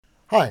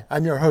Hi,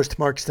 I'm your host,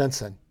 Mark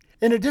Stinson.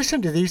 In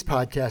addition to these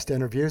podcast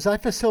interviews, I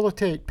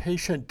facilitate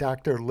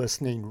patient-doctor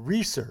listening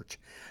research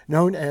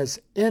known as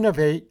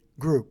Innovate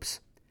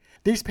Groups.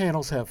 These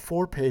panels have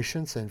 4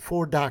 patients and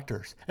 4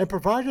 doctors and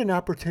provide an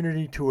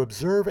opportunity to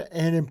observe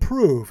and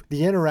improve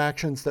the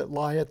interactions that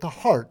lie at the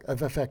heart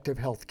of effective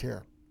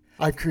healthcare.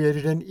 I've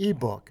created an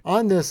ebook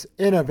on this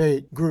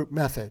Innovate Group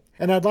method,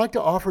 and I'd like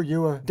to offer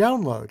you a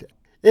download.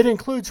 It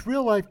includes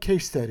real-life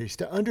case studies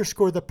to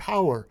underscore the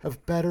power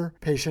of better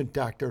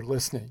patient-doctor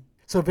listening.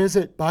 So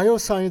visit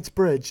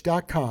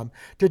biosciencebridge.com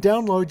to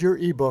download your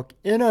ebook,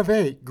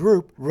 Innovate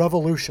Group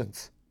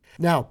Revolutions.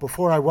 Now,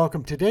 before I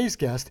welcome today's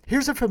guest,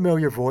 here's a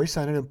familiar voice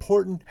on an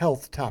important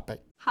health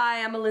topic.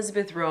 Hi, I'm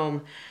Elizabeth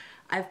Rome.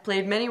 I've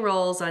played many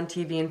roles on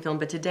TV and film,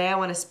 but today I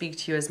want to speak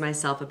to you as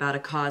myself about a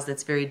cause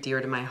that's very dear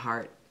to my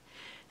heart.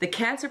 The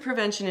Cancer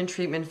Prevention and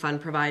Treatment Fund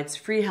provides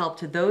free help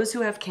to those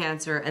who have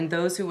cancer and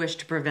those who wish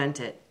to prevent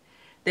it.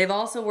 They've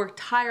also worked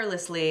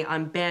tirelessly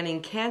on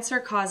banning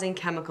cancer-causing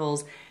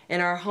chemicals in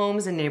our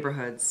homes and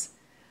neighborhoods.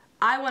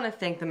 I want to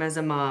thank them as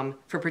a mom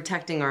for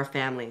protecting our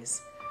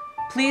families.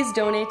 Please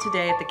donate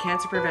today at the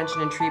Cancer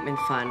Prevention and Treatment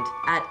Fund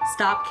at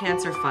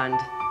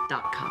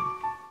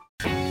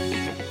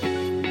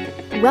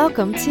stopcancerfund.com.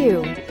 Welcome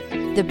to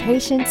The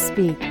Patient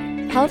Speak,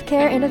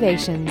 Healthcare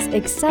Innovations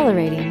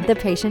Accelerating the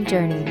Patient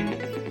Journey,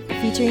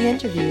 featuring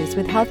interviews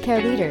with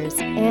healthcare leaders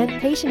and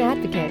patient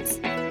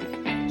advocates.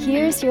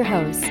 Here's your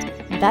host,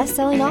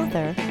 best-selling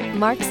author,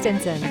 Mark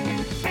Stinson.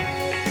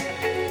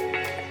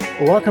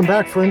 Welcome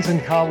back, friends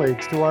and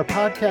colleagues, to our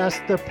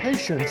podcast, The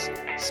Patients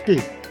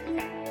Speak,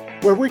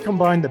 where we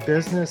combine the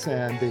business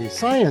and the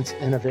science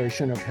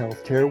innovation of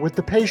healthcare with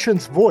the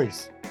patient's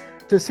voice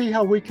to see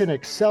how we can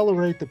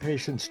accelerate the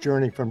patient's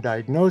journey from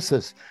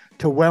diagnosis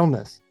to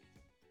wellness.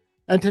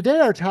 And today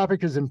our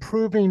topic is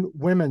improving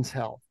women's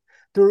health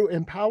through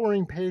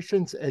empowering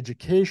patients,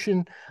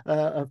 education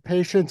of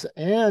patients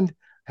and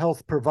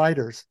health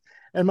providers.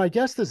 And my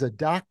guest is a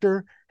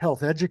doctor,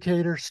 health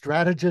educator,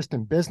 strategist,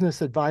 and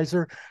business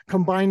advisor,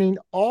 combining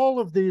all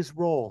of these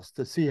roles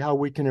to see how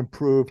we can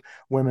improve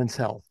women's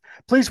health.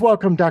 Please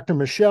welcome Dr.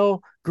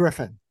 Michelle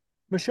Griffin.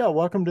 Michelle,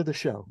 welcome to the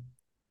show.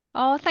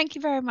 Oh, thank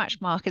you very much,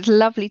 Mark. It's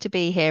lovely to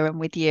be here and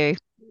with you.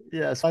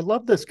 Yes, I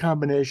love this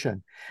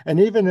combination. And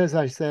even as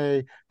I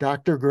say,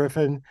 Dr.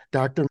 Griffin,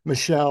 Dr.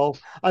 Michelle,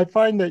 I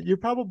find that you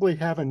probably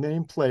have a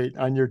nameplate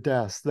on your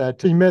desk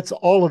that emits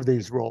all of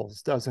these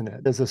roles, doesn't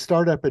it? As a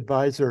startup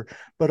advisor,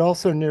 but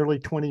also nearly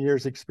 20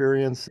 years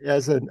experience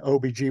as an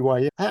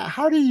OBGYN.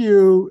 How do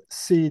you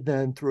see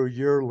then through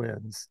your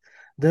lens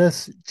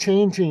this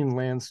changing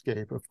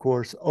landscape, of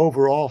course,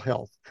 overall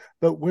health,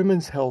 but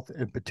women's health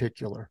in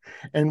particular?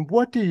 And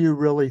what do you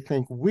really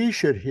think we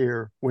should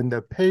hear when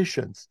the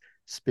patients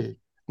speak,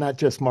 not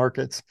just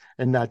markets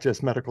and not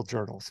just medical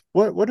journals?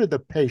 What do the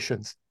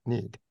patients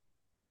need?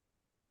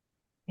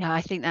 Yeah, I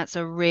think that's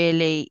a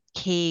really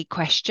key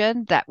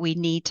question that we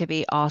need to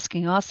be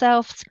asking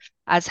ourselves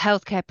as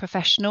healthcare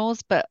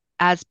professionals, but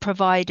as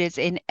providers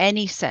in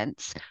any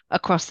sense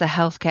across the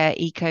healthcare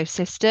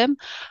ecosystem.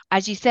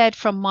 As you said,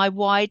 from my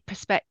wide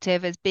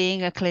perspective as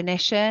being a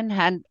clinician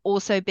and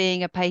also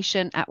being a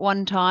patient at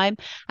one time,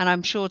 and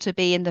I'm sure to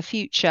be in the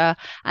future,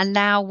 and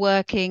now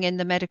working in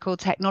the medical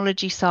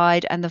technology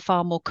side and the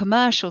far more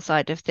commercial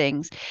side of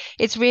things,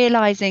 it's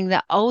realizing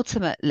that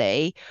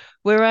ultimately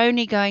we're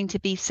only going to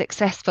be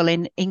successful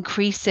in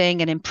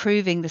increasing and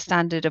improving the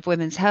standard of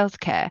women's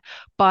healthcare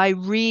by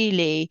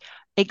really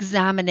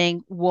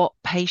examining what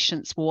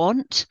patients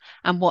want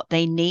and what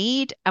they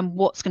need and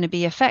what's going to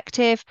be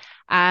effective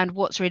and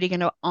what's really going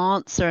to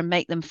answer and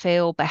make them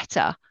feel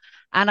better.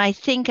 And I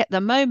think at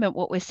the moment,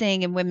 what we're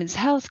seeing in women's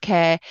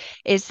healthcare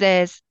is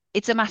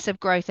it's a massive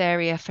growth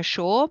area for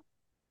sure.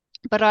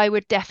 But I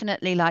would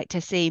definitely like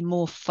to see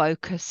more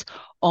focus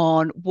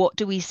on what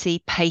do we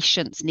see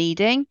patients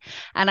needing.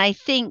 And I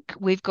think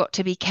we've got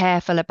to be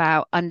careful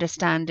about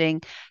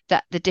understanding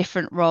that the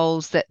different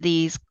roles that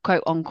these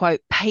quote unquote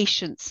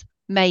patients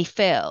may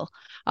fill,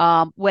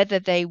 whether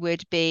they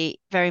would be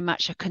very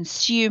much a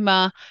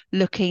consumer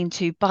looking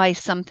to buy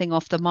something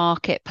off the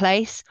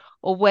marketplace,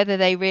 or whether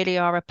they really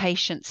are a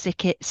patient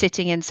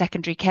sitting in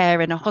secondary care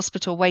in a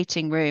hospital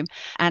waiting room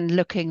and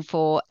looking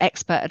for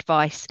expert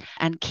advice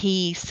and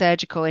key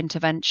surgical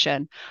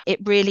intervention.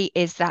 It really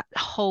is that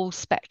whole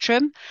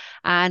spectrum,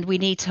 and we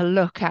need to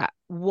look at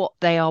what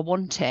they are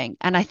wanting.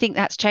 And I think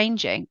that's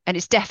changing, and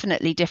it's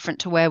definitely different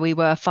to where we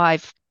were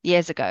 5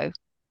 years ago.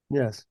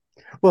 Yes.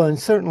 Well, and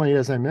certainly,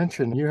 as I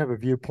mentioned, you have a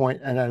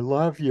viewpoint, and I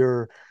love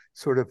your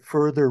sort of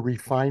further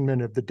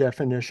refinement of the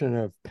definition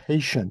of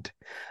patient.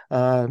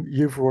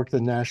 You've worked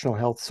in National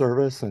Health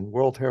Service and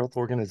World Health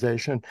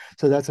Organization,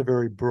 so that's a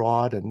very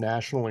broad and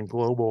national and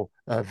global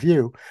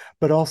view,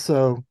 but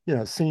also,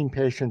 seeing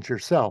patients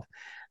yourself.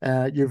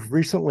 You've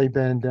recently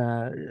been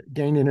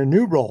gaining a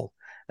new role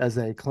as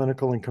a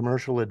clinical and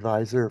commercial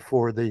advisor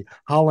for the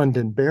Holland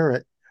and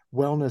Barrett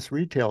wellness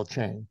retail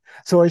chain.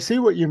 So I see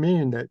what you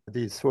mean, that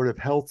these sort of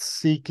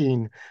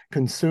health-seeking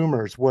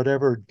consumers,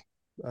 whatever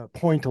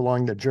point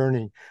along the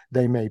journey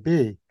they may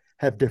be,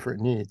 have different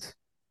needs.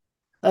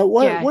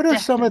 Yeah, What are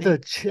some of the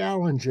definitely.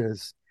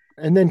 challenges?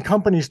 And then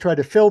companies try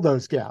to fill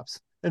those gaps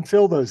and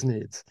fill those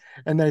needs.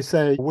 And they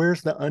say,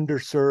 where's the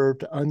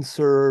underserved,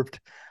 unserved?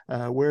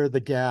 Where are the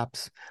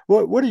gaps?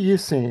 What are you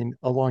seeing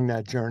along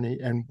that journey?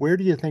 And where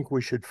do you think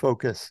we should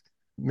focus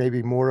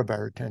maybe more of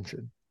our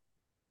attention?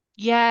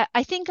 Yeah,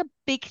 I think a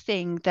big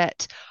thing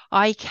that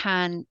I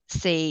can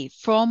see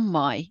from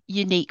my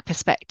unique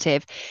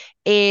perspective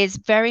is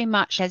very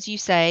much, as you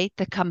say,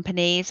 the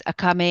companies are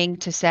coming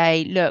to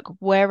say, look,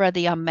 where are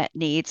the unmet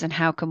needs and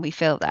how can we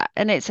fill that?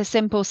 And it's a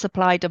simple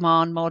supply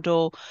demand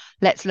model.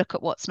 Let's look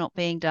at what's not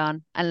being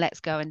done and let's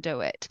go and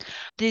do it.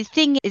 The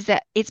thing is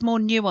that it's more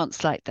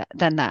nuanced like that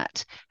than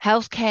that.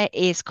 Healthcare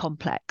is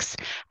complex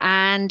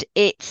and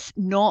it's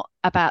not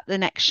about the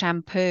next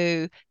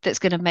shampoo that's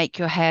going to make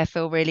your hair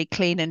feel really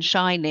clean and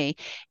shiny.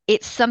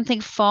 It's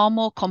something far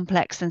more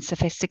complex and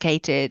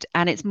sophisticated,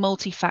 and it's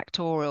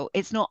multifactorial.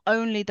 It's not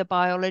only the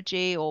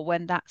biology or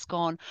when that's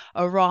gone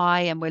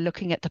awry and we're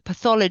looking at the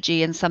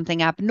pathology and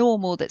something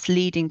abnormal that's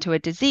leading to a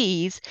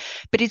disease,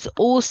 but it's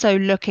also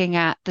looking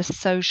at the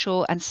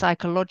social and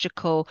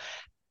psychological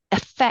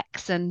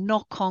effects and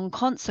knock-on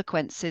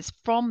consequences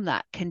from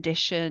that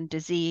condition,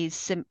 disease,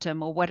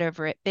 symptom, or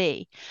whatever it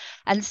be.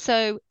 And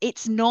so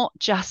it's not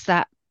just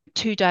that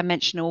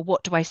two-dimensional,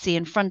 what do I see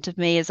in front of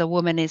me as a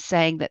woman is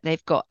saying that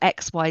they've got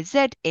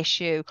XYZ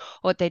issue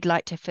or they'd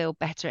like to feel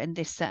better in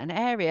this certain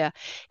area.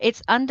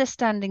 It's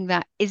understanding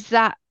that, is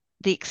that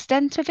the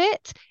extent of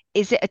it?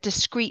 Is it a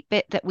discrete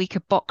bit that we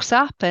could box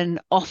up and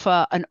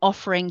offer an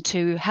offering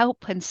to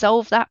help and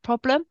solve that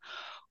problem?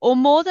 Or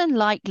more than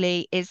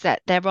likely is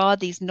that there are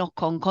these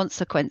knock-on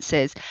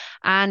consequences,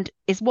 and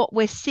is what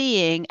we're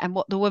seeing and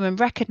what the woman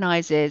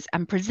recognizes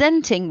and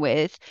presenting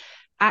with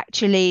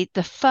actually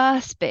the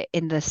first bit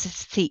in the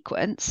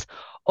sequence,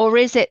 or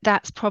is it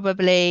that's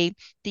probably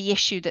the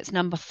issue that's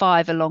number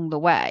five along the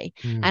way?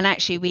 Mm. And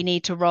actually, we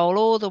need to roll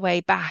all the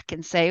way back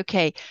and say,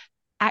 okay,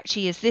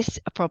 actually, is this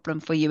a problem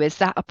for you? Is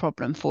that a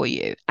problem for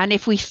you? And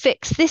if we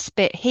fix this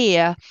bit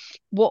here,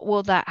 what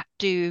will that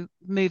do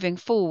moving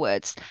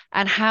forwards?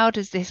 And how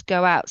does this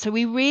go out? So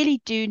we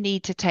really do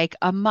need to take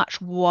a much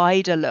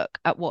wider look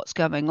at what's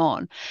going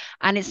on.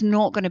 And it's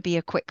not going to be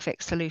a quick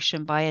fix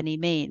solution by any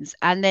means.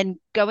 And then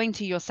going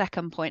to your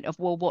second point of,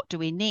 well, what do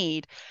we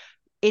need?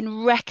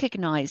 In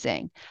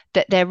recognizing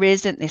that there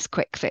isn't this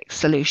quick fix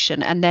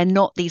solution and they're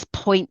not these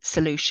point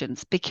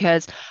solutions,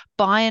 because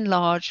by and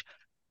large,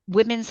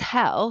 women's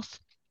health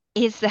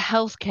is the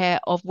healthcare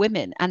of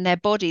women and their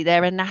body,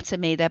 their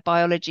anatomy, their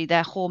biology,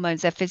 their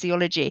hormones, their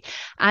physiology,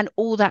 and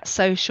all that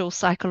social,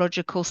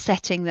 psychological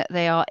setting that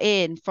they are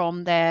in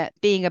from their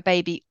being a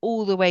baby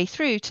all the way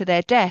through to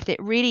their death.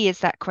 It really is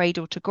that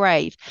cradle to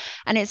grave.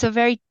 And it's a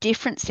very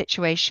different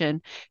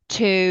situation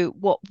to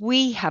what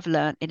we have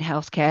learned in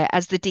healthcare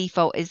as the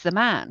default is the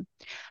man.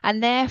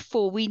 And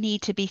therefore, we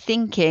need to be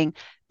thinking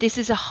this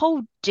is a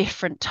whole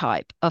different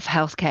type of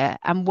healthcare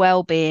and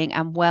well-being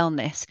and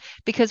wellness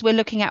because we're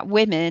looking at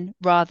women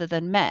rather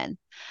than men.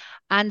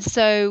 And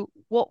so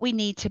what we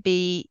need to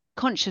be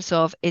conscious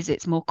of is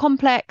it's more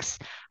complex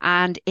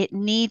and it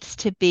needs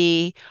to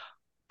be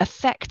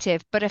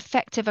effective, but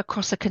effective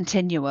across a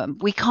continuum.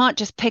 We can't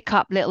just pick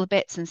up little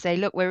bits and say,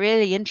 look, we're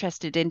really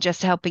interested in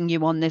just helping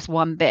you on this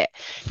one bit.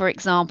 For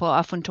example, I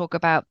often talk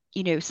about,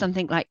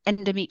 something like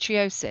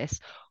endometriosis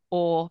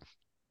or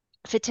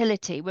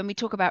fertility. When we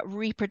talk about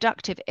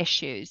reproductive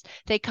issues,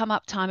 they come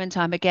up time and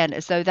time again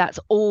as though that's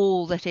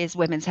all that is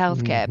women's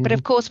healthcare. But Hmm.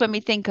 of course, when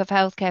we think of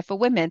healthcare for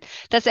women,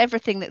 that's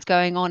everything that's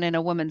going on in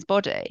a woman's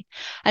body.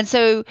 And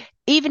so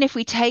even if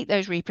we take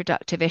those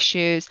reproductive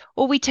issues,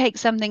 or we take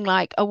something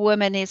like a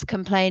woman is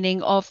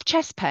complaining of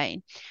chest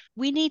pain,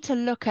 we need to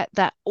look at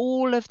that,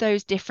 all of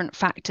those different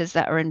factors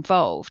that are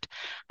involved,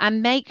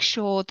 and make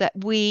sure that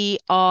we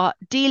are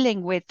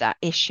dealing with that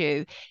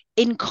issue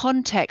in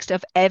context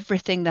of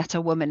everything that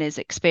a woman is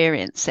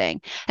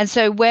experiencing. And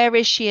so where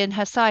is she in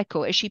her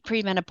cycle? Is she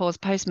premenopause,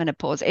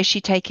 postmenopause? Is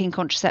she taking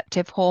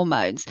contraceptive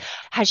hormones?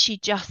 Is she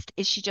just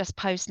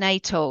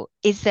postnatal?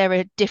 Is there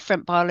a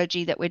different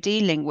biology that we're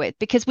dealing with?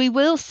 Because we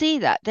will see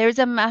that there is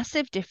a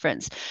massive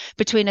difference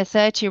between a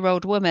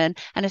 30-year-old woman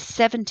and a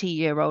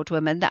 70-year-old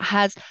woman that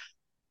has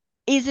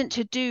isn't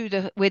to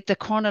do with the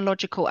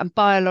chronological and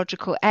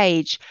biological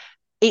age.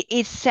 It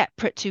is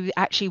separate to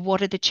actually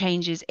what are the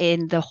changes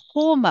in the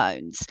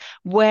hormones?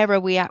 Where are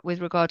we at with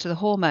regard to the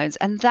hormones?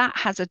 And that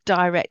has a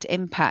direct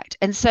impact.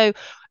 And so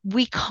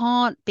we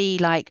can't be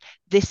like,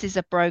 this is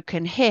a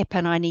broken hip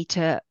and I need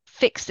to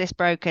fix this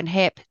broken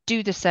hip,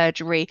 do the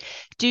surgery,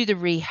 do the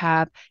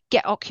rehab,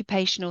 get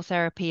occupational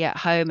therapy at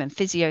home and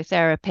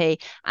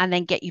physiotherapy, and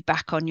then get you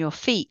back on your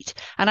feet.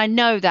 And I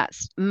know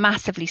that's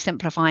massively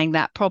simplifying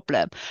that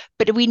problem,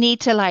 but we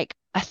need to like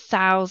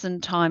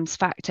 1,000 times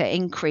factor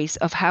increase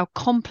of how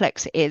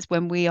complex it is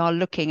when we are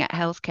looking at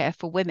healthcare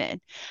for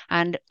women.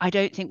 And I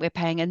don't think we're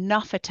paying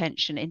enough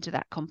attention into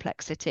that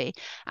complexity.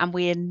 And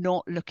we are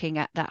not looking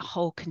at that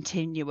whole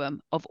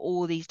continuum of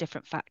all these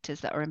different factors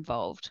that are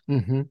involved.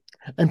 Mm-hmm.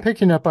 And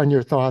picking up on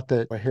your thought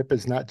that a hip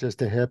is not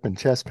just a hip and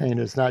chest pain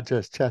is not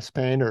just chest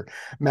pain, or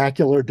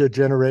macular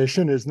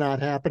degeneration is not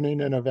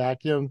happening in a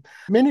vacuum.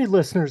 Many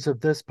listeners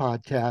of this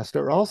podcast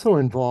are also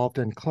involved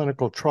in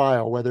clinical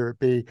trial, whether it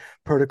be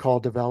protocol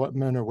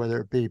development or whether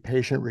it be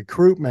patient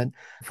recruitment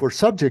for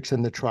subjects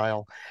in the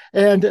trial.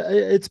 And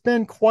it's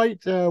been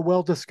quite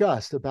well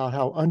discussed about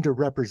how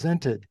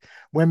underrepresented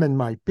women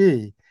might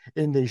be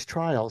in these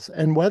trials,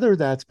 and whether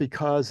that's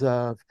because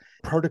of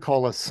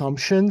protocol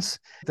assumptions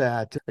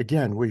that,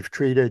 again, we've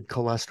treated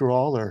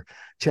cholesterol or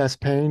chest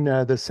pain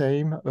the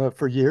same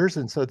for years,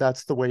 and so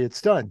that's the way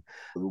it's done.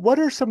 What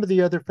are some of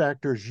the other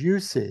factors you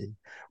see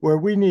where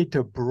we need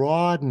to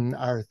broaden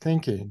our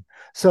thinking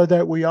so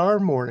that we are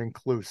more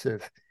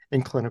inclusive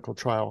in clinical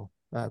trial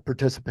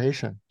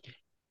participation?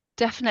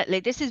 Definitely.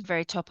 This is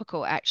very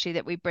topical, actually,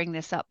 that we bring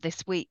this up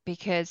this week,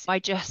 because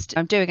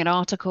I'm doing an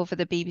article for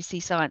the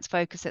BBC Science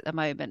Focus at the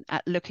moment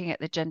at looking at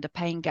the gender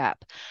pain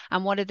gap.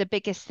 And one of the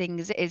biggest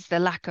things is the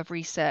lack of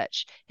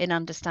research in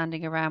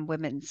understanding around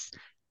women's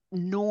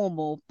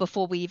normal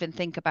before we even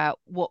think about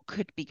what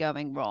could be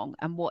going wrong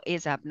and what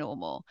is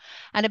abnormal.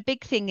 And a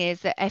big thing is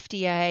that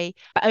FDA,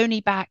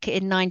 only back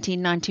in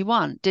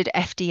 1991 did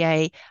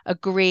FDA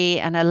agree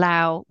and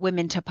allow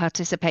women to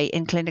participate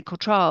in clinical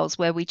trials,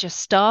 where we just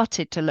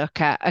started to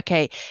look at,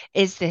 okay,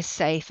 is this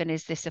safe and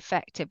is this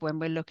effective when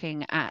we're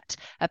looking at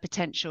a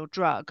potential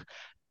drug?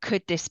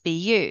 Could this be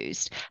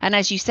used? And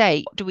as you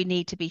say, do we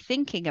need to be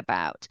thinking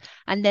about?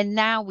 And then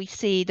now we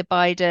see the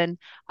Biden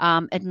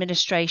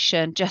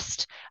administration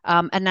just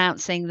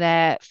announcing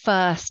their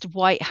first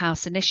White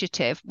House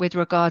initiative with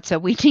regard to,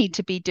 we need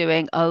to be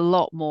doing a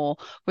lot more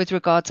with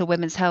regard to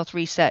women's health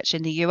research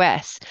in the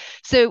US.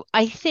 So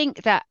I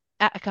think that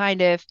at a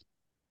kind of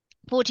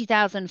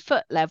 40,000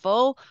 foot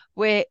level,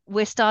 we're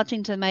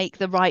starting to make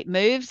the right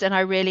moves, and I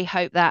really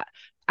hope that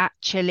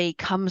actually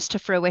comes to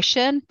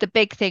fruition. The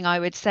big thing I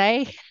would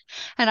say,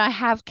 and I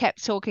have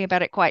kept talking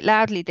about it quite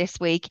loudly this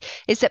week,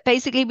 is that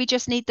basically we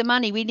just need the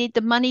money. We need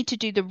the money to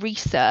do the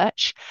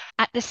research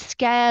at the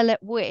scale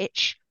at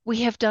which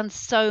we have done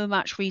so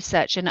much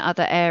research in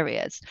other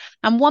areas.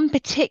 And one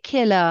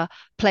particular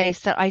place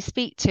that I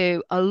speak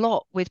to a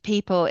lot with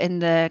people in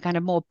the kind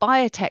of more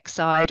biotech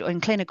side or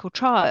in clinical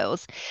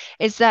trials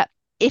is that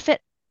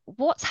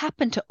what's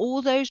happened to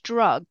all those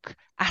drug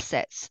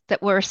assets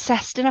that were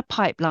assessed in a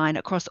pipeline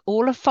across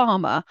all of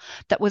pharma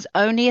that was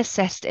only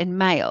assessed in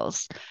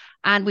males.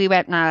 And we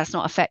went, no, that's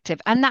not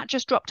effective. And that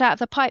just dropped out of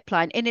the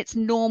pipeline in its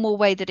normal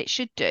way that it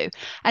should do.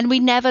 And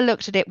we never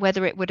looked at it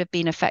whether it would have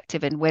been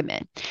effective in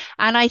women.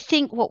 And I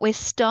think what we're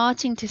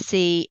starting to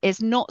see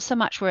is not so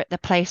much we're at the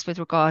place with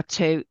regard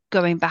to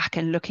going back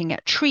and looking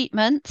at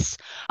treatments.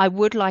 I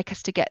would like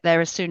us to get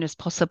there as soon as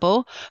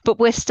possible, but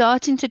we're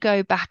starting to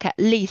go back at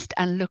least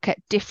and look at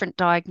different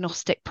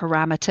diagnostic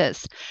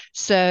parameters.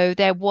 So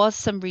there was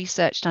some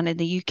research done in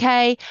the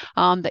UK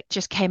that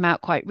just came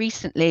out quite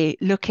recently,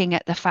 looking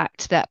at the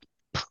fact that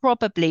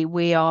probably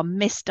we are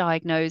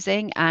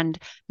misdiagnosing and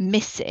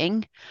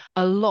missing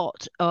a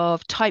lot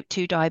of type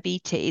 2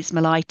 diabetes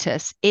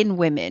mellitus in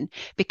women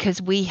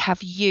because we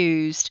have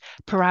used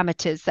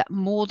parameters that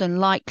more than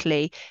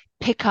likely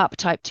pick up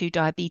type 2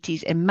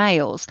 diabetes in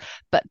males,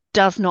 but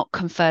does not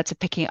confer to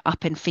picking it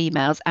up in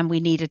females. And we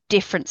need a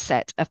different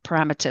set of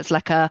parameters,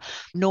 like a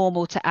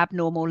normal to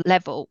abnormal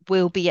level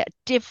will be at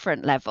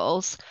different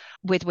levels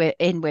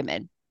in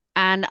women.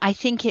 And I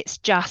think it's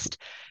just,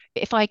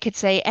 if I could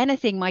say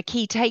anything, my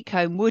key take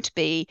home would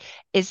be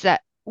is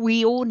that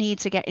we all need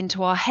to get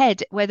into our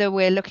head, whether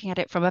we're looking at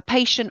it from a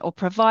patient or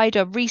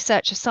provider,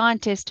 researcher,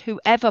 scientist,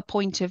 whoever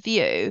point of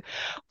view,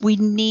 we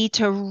need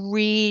to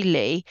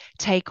really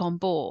take on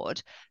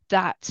board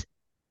that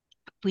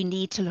we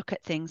need to look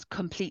at things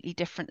completely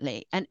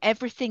differently. And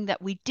everything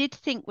that we did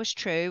think was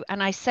true,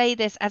 and I say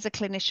this as a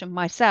clinician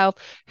myself,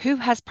 who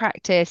has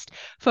practiced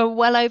for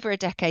well over a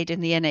decade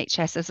in the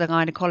NHS as a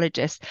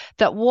gynecologist,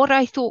 that what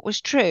I thought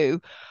was true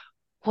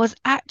was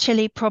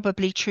actually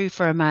probably true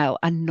for a male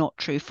and not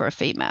true for a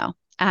female.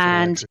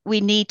 And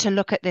we need to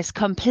look at this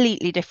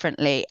completely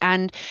differently.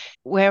 And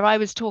where I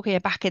was talking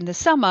back in the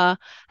summer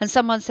and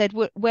someone said,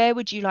 where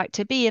would you like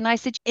to be? And I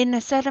said, in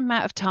a certain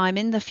amount of time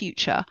in the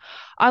future,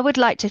 I would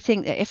like to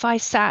think that if I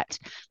sat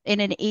in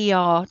an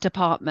ER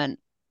department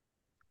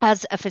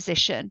as a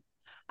physician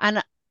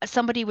and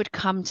somebody would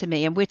come to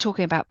me, and we're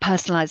talking about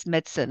personalized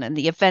medicine and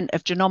the event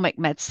of genomic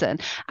medicine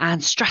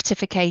and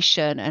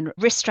stratification and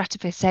risk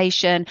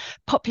stratification,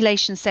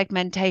 population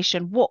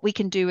segmentation, what we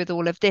can do with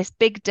all of this,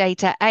 big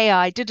data,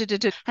 AI,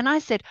 And I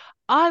said,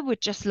 I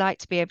would just like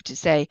to be able to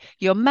say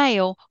you're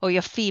male or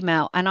you're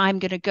female, and I'm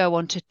going to go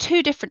onto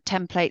two different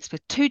templates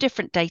with two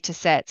different data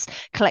sets,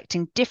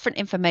 collecting different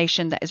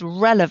information that is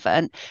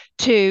relevant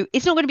to,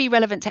 it's not going to be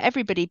relevant to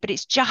everybody, but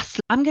it's just,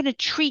 I'm going to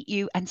treat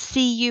you and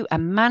see you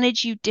and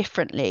manage you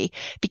differently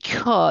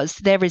because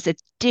there is a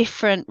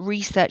different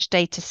research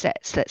data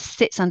sets that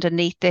sits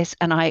underneath this.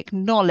 And I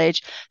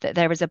acknowledge that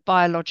there is a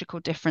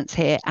biological difference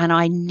here, and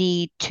I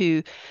need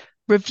to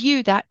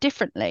review that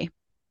differently.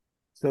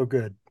 So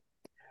good.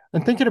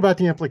 And thinking about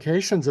the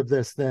implications of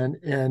this then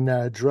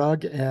in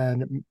drug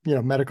and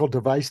medical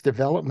device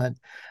development,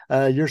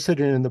 you're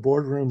sitting in the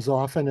boardrooms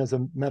often as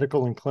a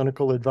medical and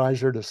clinical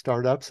advisor to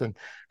startups and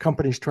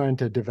companies trying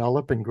to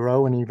develop and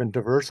grow and even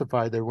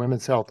diversify their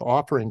women's health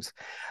offerings.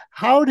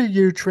 How do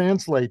you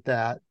translate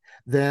that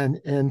then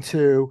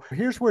into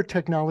here's where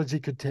technology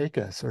could take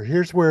us, or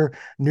here's where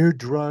new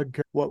drug,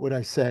 what would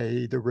I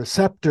say, the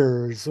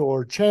receptors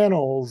or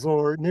channels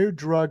or new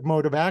drug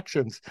mode of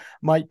actions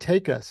might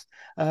take us?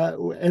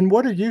 And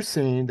what are you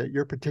seeing that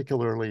you're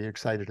particularly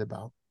excited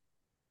about?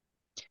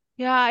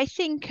 Yeah, I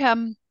think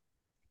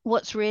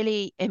what's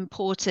really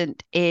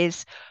important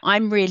is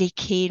I'm really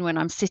keen when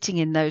I'm sitting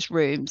in those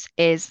rooms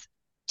is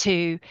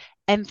to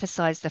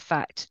emphasize the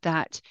fact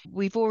that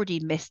we've already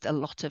missed a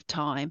lot of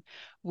time.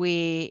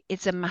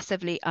 It's a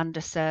massively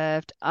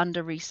underserved,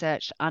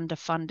 under-researched,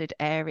 underfunded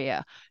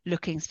area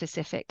looking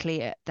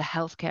specifically at the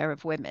healthcare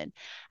of women.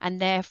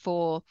 And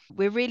therefore,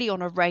 we're really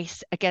on a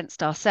race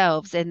against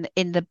ourselves in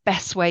the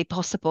best way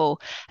possible.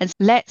 And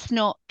let's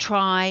not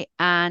try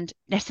and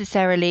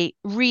necessarily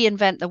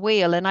reinvent the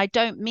wheel. And I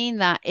don't mean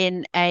that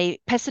in a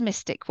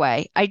pessimistic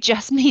way. I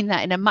just mean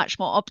that in a much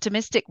more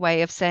optimistic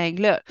way of saying,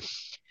 look,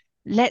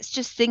 let's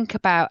just think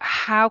about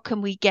how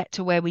can we get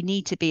to where we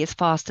need to be as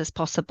fast as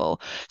possible.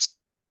 So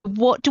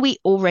what do we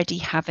already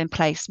have in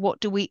place? What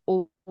do we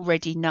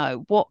already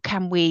know? What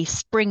can we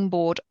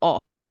springboard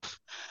off?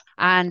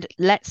 And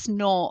let's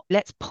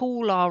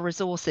pool our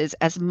resources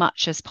as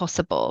much as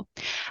possible.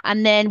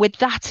 And then with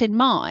that in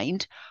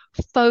mind,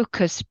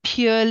 focus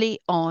purely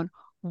on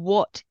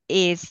what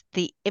is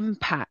the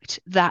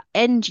impact that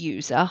end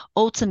user,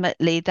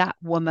 ultimately that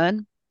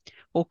woman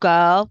or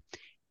girl,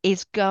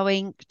 is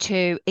going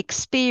to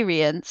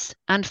experience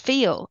and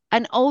feel.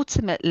 And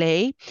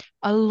ultimately,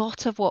 a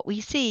lot of what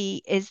we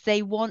see is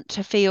they want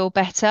to feel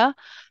better,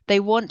 they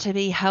want to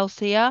be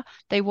healthier,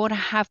 they want to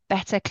have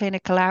better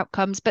clinical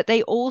outcomes, but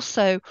they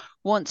also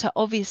want to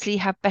obviously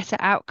have better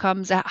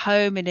outcomes at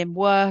home and in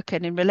work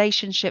and in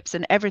relationships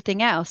and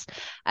everything else.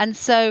 And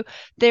so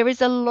there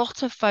is a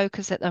lot of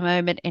focus at the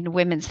moment in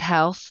women's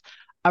health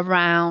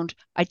around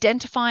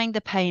identifying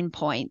the pain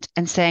point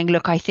and saying,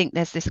 look, I think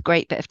there's this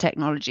great bit of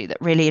technology that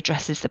really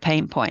addresses the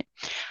pain point.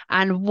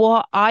 And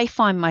what I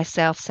find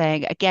myself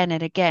saying again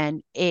and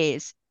again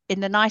is, in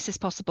the nicest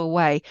possible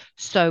way,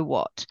 so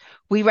what?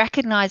 We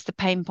recognize the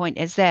pain point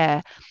is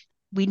there.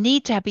 We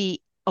need to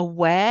be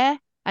aware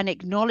and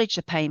acknowledge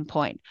the pain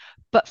point,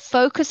 but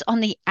focus on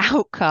the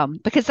outcome,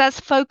 because that's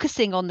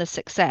focusing on the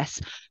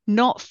success,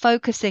 not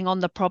focusing on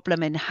the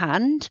problem in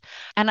hand.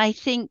 And I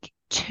think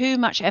too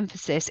much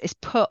emphasis is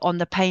put on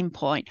the pain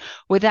point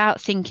without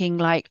thinking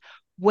like,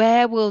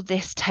 where will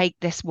this take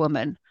this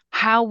woman?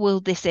 How will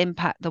this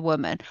impact the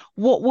woman?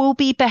 What will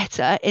be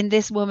better in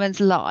this woman's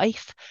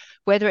life,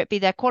 whether it be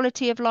their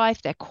quality of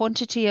life, their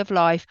quantity of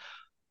life,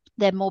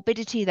 their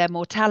morbidity, their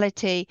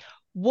mortality?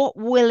 What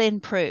will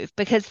improve?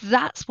 Because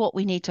that's what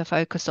we need to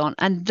focus on.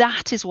 And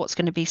that is what's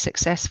going to be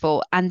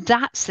successful. And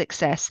that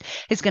success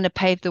is going to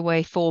pave the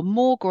way for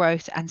more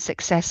growth and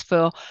success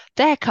for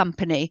their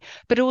company,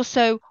 but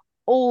also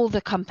all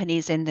the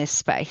companies in this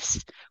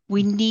space.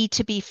 We need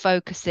to be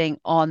focusing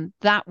on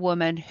that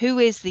woman. Who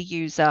is the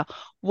user?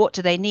 What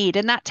do they need?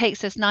 And that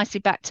takes us nicely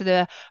back to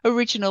the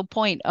original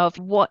point of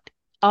what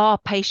are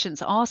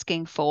patients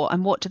asking for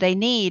and what do they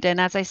need?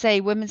 And as I say,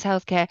 women's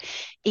healthcare,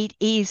 it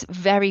is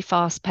very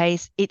fast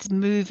paced. It's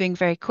moving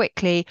very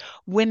quickly.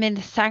 Women,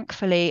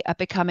 thankfully, are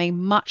becoming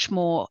much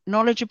more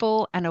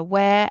knowledgeable and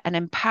aware and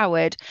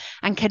empowered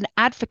and can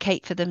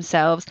advocate for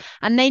themselves.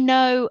 And they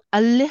know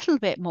a little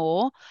bit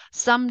more.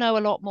 Some know a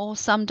lot more.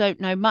 Some don't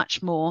know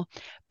much more.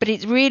 But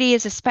it really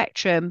is a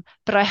spectrum.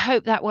 But I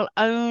hope that will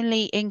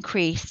only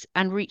increase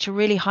and reach a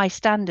really high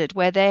standard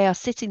where they are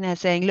sitting there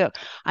saying, look,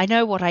 I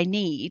know what I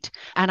need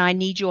and I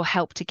need your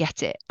help to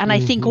get it. And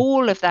I think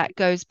all of that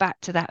goes back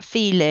to that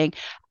feeling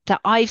that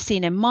I've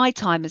seen in my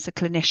time as a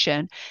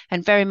clinician,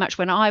 and very much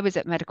when I was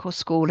at medical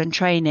school and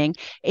training,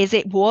 is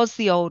it was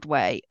the old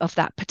way of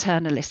that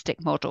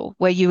paternalistic model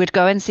where you would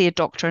go and see a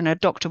doctor and a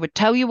doctor would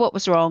tell you what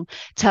was wrong,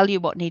 tell you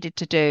what needed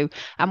to do.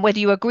 And whether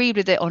you agreed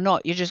with it or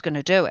not, you're just going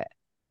to do it.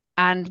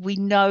 And we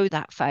know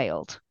that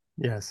failed.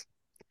 Yes.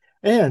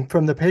 And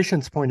from the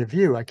patient's point of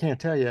view, I can't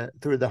tell you,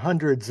 through the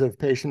hundreds of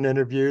patient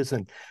interviews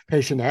and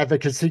patient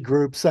advocacy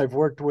groups I've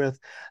worked with,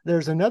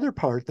 there's another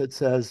part that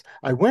says,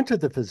 I went to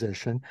the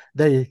physician,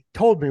 they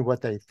told me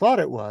what they thought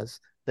it was,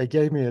 they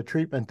gave me a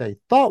treatment they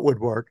thought would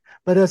work,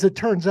 but as it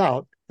turns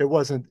out, it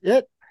wasn't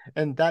it,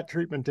 and that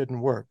treatment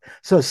didn't work.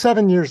 So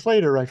 7 years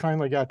later, I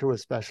finally got to a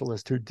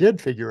specialist who did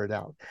figure it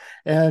out.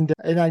 And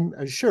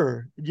I'm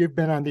sure you've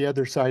been on the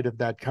other side of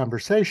that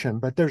conversation,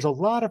 but there's a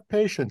lot of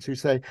patients who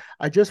say,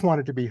 I just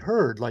wanted to be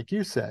heard, like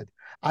you said.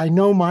 I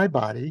know my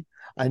body.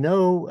 I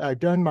know I've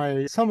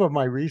done some of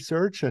my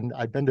research, and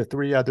I've been to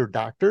 3 other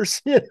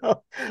doctors,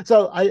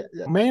 So I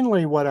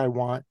mainly what I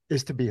want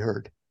is to be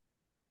heard.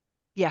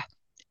 Yeah,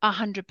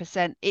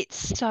 100%.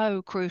 It's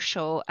so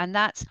crucial. And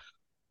that's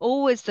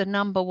always the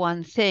number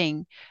one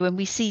thing when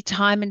we see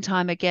time and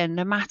time again,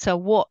 no matter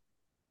what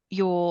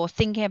you're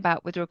thinking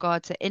about with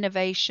regard to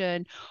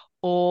innovation,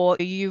 or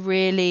you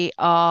really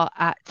are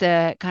at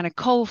the kind of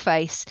coal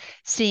face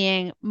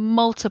seeing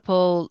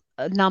multiple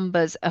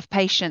numbers of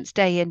patients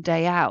day in,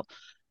 day out.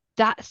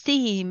 That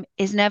theme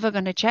is never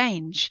going to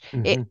change.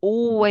 It Mm-hmm.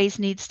 always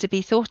needs to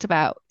be thought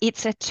about.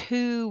 It's a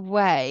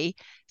two-way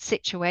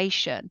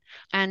situation.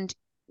 And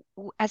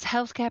as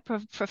healthcare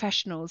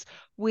professionals,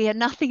 we are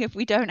nothing if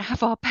we don't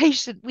have our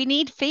patient. We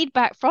need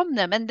feedback from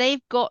them, and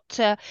they've got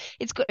to,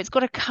 it's got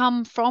to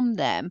come from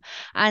them.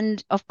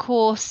 And of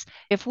course,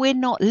 if we're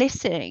not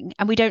listening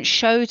and we don't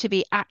show to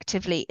be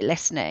actively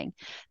listening,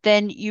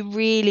 then you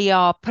really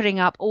are putting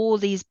up all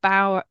these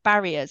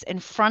barriers in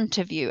front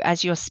of you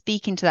as you're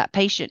speaking to that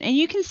patient. And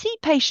you can see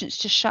patients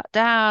just shut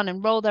down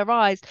and roll their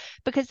eyes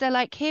because they're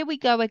like, here we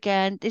go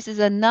again. This is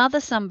another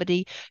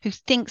somebody who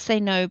thinks they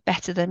know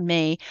better than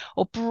me,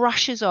 or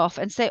brushes off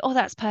and say, oh,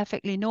 that's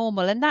perfectly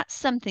normal. And that's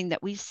something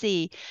that we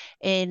see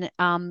in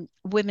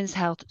women's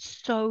health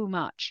so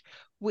much,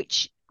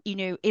 which,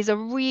 is a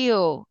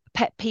real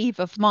pet peeve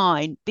of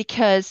mine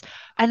because,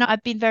 and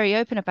I've been very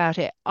open about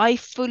it, I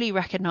fully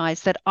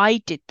recognize that I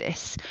did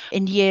this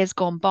in years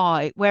gone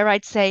by where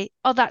I'd say,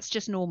 oh, that's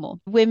just normal.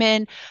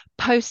 Women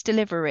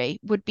post-delivery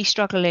would be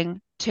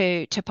struggling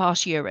to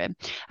pass urine.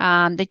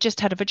 They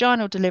just had a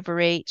vaginal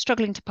delivery,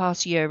 struggling to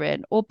pass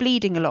urine or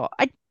bleeding a lot.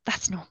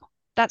 That's normal.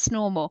 That's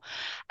normal.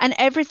 And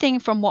everything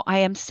from what I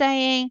am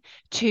saying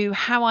to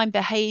how I'm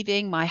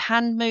behaving, my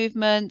hand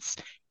movements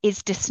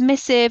is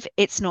dismissive.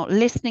 It's not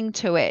listening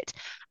to it.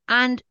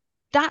 And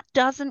that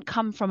doesn't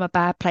come from a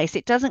bad place.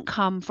 It doesn't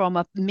come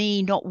from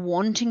me not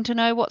wanting to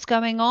know what's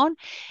going on.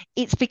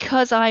 It's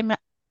because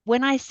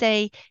when I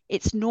say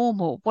it's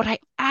normal, what I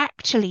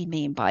actually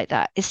mean by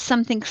that is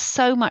something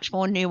so much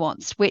more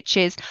nuanced, which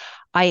is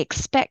I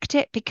expect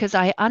it because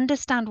I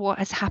understand what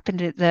has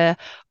happened at the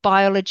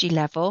biology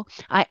level.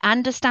 I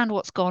understand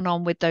what's gone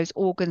on with those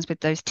organs, with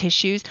those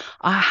tissues.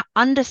 I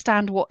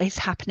understand what is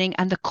happening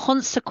and the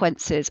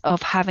consequences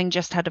of having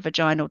just had a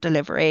vaginal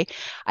delivery.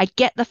 I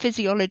get the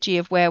physiology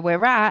of where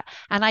we're at,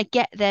 and I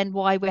get then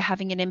why we're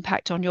having an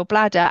impact on your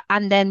bladder,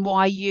 and then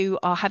why you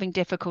are having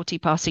difficulty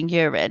passing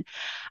urine.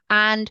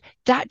 And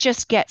that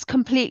just gets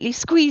completely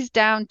squeezed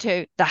down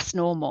to that's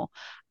normal.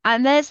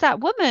 And there's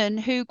that woman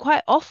who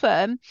quite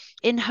often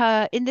in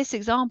this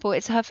example,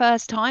 it's her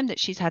first time that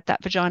she's had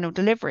that vaginal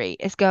delivery,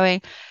 is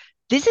going,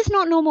 this is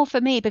not normal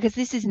for me because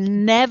this has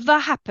never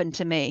happened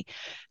to me.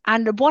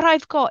 And what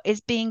I've got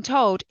is being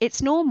told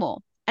it's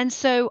normal. And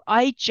so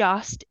I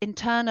just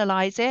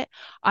internalize it.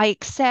 I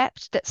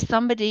accept that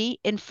somebody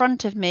in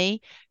front of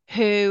me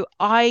who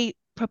I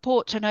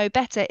purport to know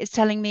better is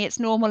telling me it's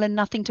normal and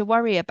nothing to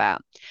worry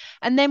about.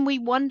 And then we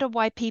wonder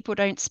why people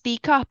don't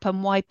speak up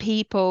and why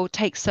people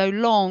take so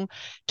long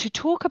to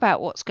talk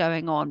about what's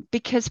going on,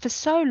 because for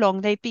so long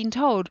they've been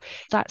told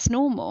that's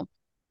normal.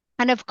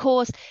 And of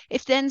course,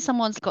 if then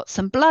someone's got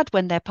some blood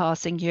when they're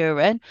passing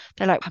urine,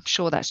 they're like, I'm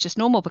sure that's just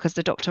normal because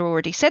the doctor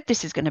already said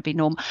this is going to be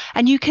normal.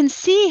 And you can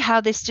see how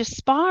this just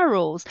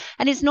spirals.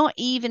 And it's not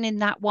even in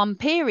that one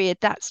period.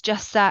 That's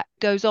just that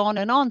goes on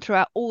and on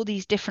throughout all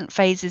these different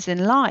phases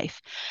in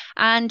life.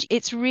 And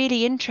it's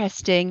really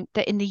interesting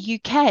that in the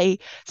UK,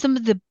 some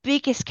of the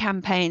biggest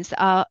campaigns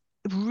that are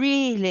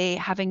really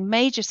having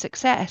major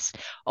success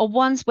are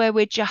ones where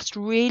we're just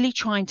really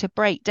trying to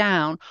break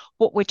down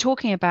what we're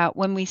talking about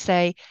when we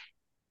say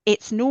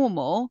it's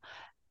normal,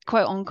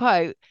 quote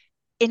unquote,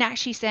 in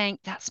actually saying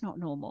that's not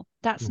normal.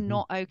 That's Mm-hmm.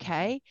 not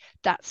okay.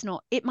 That's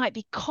not, it might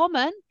be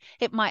common.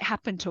 It might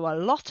happen to a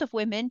lot of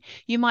women.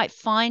 You might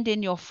find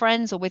in your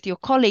friends or with your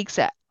colleagues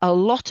that a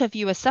lot of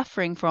you are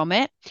suffering from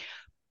it,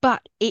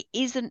 but it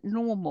isn't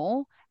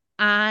normal.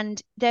 And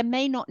there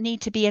may not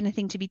need to be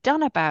anything to be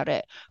done about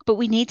it, but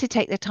we need to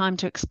take the time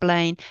to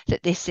explain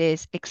that this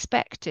is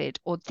expected,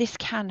 or this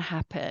can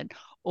happen,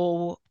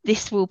 or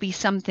this will be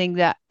something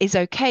that is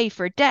okay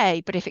for a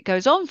day, but if it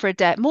goes on for a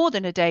day, more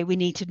than a day, we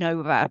need to know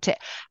about it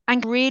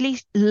and really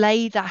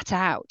lay that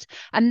out.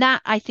 And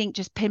that, I think,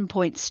 just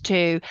pinpoints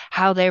to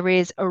how there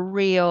is a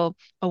real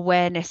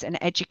awareness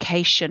and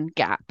education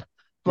gap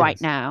right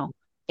Yes. now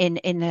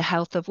in the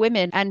health of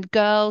women and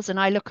girls. And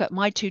I look at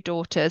my 2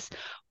 daughters,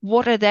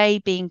 what are they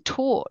being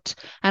taught?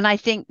 And I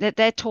think that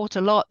they're taught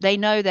a lot. They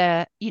know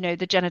the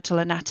genital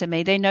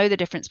anatomy. They know the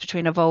difference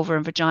between a vulva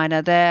and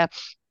vagina. They're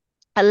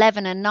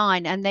 11 and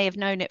 9, and they have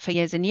known it for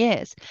years and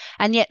years.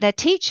 And yet their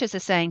teachers are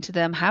saying to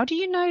them, how do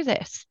you know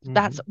this?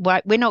 That's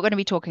why we're not going to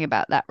be talking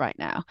about that right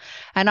now.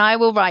 And I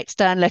will write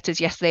stern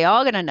letters. Yes, they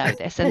are going to know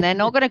this. And they're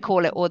not going to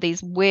call it all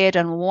these weird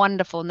and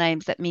wonderful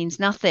names that means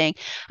nothing.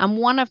 And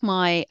one of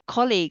my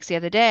colleagues the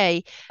other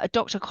day, a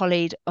doctor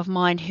colleague of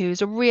mine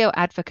who's a real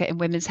advocate in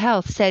women's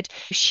health, said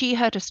she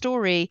heard a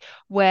story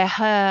where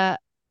her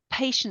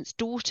patient's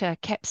daughter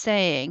kept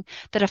saying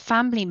that a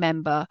family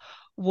member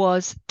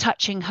was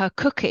touching her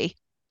cookie,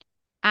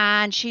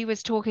 and she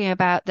was talking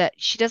about that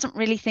she doesn't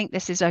really think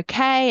this is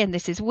okay and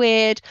this is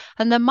weird.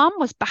 And the mum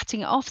was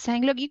batting it off,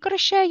 saying, look, you've got to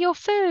share your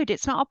food.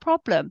 It's not a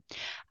problem.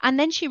 And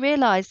then she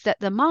realized that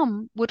the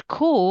mum would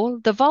call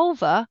the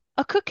vulva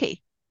a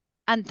cookie.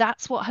 And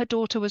that's what her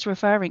daughter was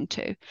referring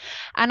to.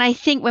 And I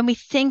think when we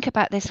think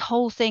about this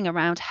whole thing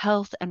around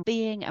health and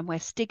being and where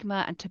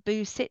stigma and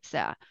taboo sits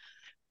there,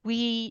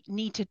 we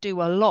need to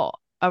do a lot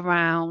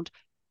around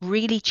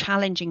really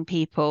challenging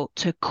people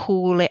to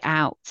call it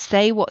out,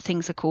 say what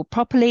things are called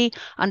properly,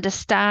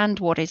 understand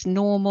what is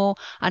normal,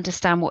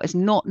 understand what is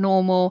not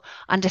normal,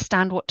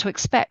 understand what to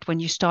expect when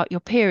you start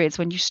your periods,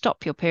 when you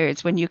stop your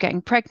periods, when you're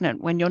getting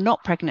pregnant, when you're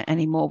not pregnant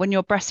anymore, when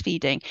you're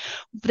breastfeeding.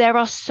 There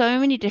are so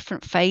many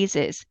different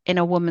phases in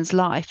a woman's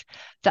life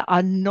that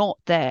are not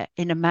there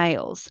in a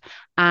male's.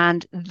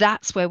 And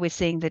that's where we're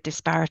seeing the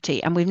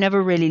disparity. And we've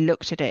never really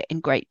looked at it in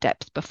great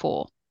depth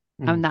before.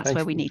 And that's Thanks,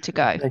 where we need to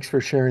go. thanks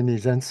for sharing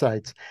these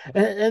insights.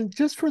 And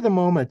just for the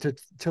moment,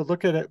 to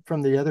look at it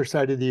from the other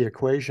side of the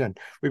equation,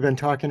 we've been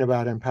talking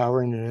about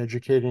empowering and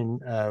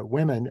educating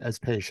women as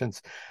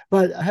patients.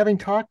 But having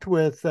talked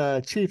with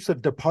chiefs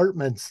of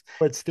departments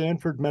at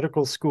Stanford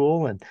Medical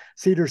School and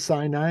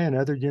Cedars-Sinai and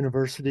other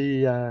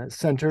university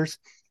centers,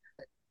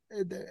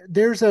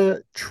 there's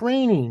a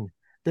training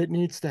that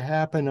needs to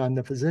happen on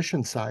the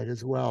physician side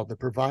as well, the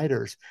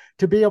providers,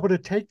 to be able to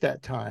take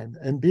that time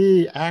and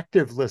be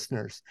active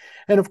listeners.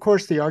 And of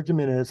course, the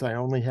argument is I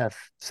only have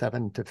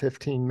 7 to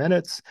 15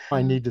 minutes.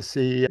 I need to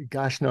see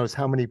gosh knows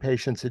how many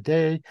patients a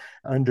day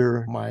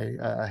under my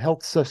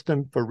health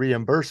system for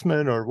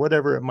reimbursement or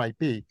whatever it might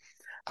be.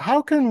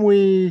 How can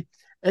we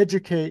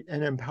educate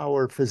and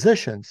empower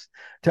physicians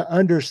to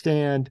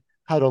understand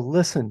how to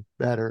listen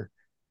better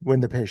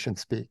when the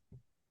patients speak?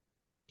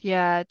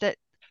 Yeah, that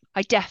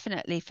I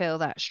definitely feel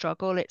that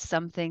struggle. It's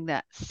something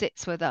that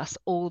sits with us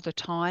all the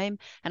time.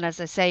 And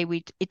as I say,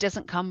 it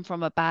doesn't come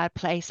from a bad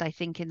place, I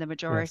think, in the Yes.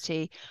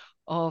 majority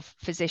of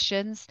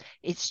physicians.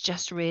 It's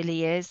just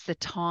really is the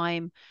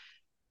time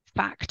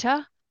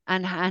factor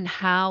and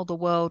how the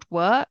world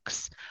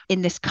works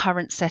in this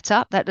current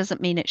setup. That doesn't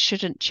mean it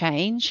shouldn't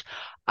change.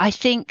 I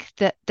think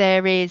that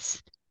there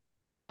is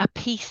a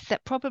piece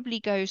that probably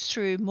goes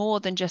through more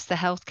than just the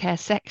healthcare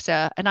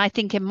sector. And I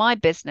think in my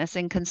business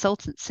in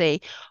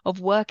consultancy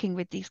of working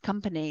with these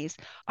companies,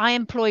 I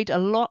employed a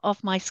lot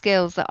of my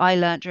skills that I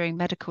learned during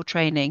medical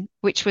training,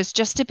 which was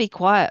just to be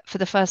quiet for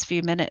the first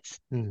few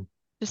minutes.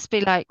 Just be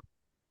like,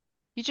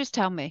 you just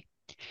tell me.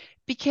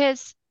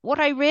 Because what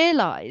I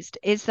realized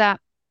is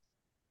that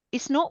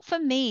it's not for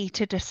me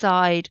to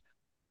decide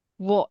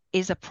what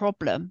is a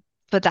problem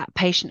for that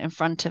patient in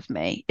front of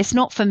me. It's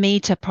not for me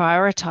to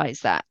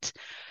prioritize that.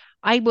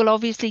 I will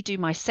obviously do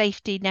my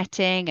safety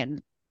netting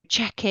and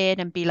check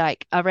in and be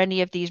like, are any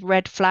of these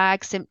red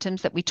flag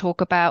symptoms that we talk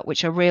about,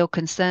 which are real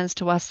concerns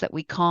to us that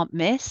we can't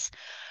miss?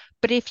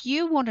 But if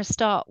you want to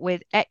start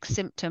with X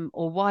symptom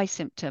or Y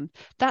symptom,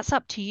 that's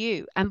up to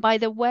you. And by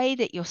the way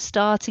that you're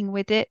starting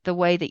with it, the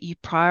way that you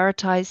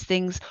prioritize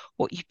things,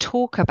 what you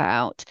talk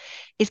about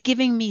is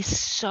giving me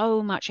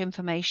so much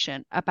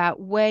information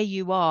about where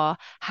you are,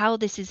 how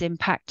this is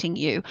impacting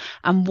you,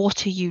 and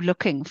what are you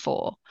looking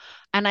for.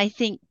 And I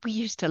think we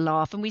used to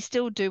laugh, and we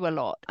still do a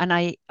lot. And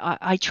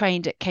I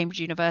trained at Cambridge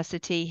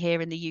University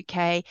here in the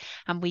UK,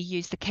 and we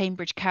used the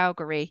Cambridge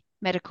Calgary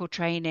medical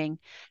training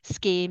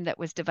scheme that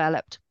was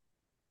developed.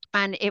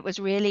 And it was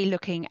really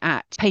looking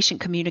at patient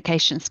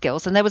communication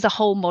skills. And there was a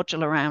whole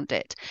module around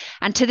it.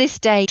 And to this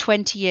day,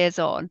 20 years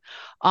on,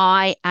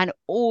 I and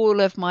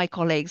all of my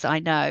colleagues I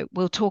know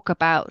will talk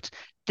about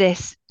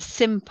this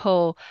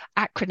simple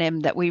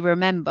acronym that we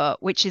remember,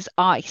 which is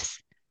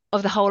ICE,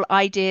 of the whole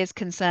ideas,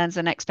 concerns,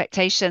 and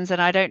expectations. And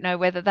I don't know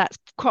whether that's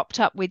cropped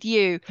up with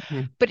you,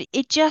 but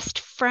it just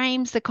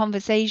frames the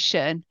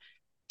conversation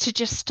to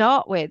just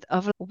start with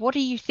of what are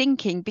you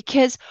thinking?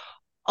 Because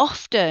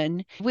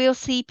often we'll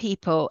see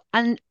people,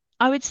 and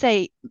I would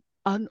say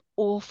an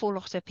awful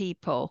lot of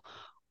people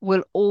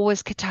will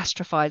always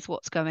catastrophize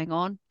what's going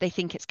on. They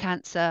think it's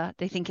cancer,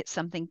 they think it's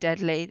something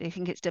deadly, they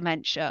think it's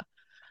dementia.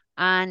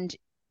 And,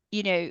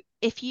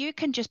 if you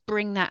can just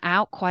bring that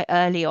out quite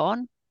early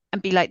on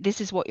and be like, this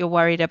is what you're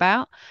worried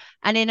about.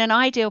 And in an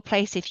ideal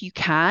place, if you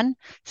can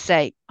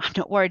say, I'm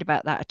not worried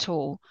about that at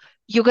all,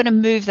 you're going to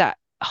move that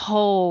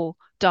whole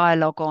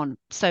dialogue on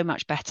so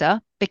much better,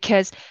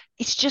 because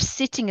it's just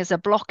sitting as a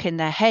block in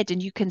their head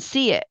and you can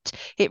see it.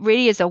 It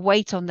really is a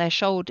weight on their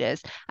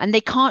shoulders, and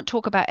they can't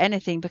talk about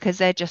anything because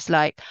they're just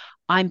like,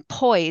 I'm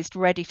poised,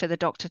 ready for the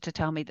doctor to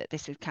tell me that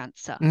this is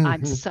cancer.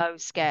 I'm Mm-hmm. so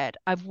scared.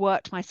 I've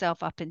worked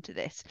myself up into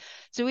this.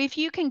 So if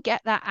you can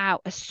get that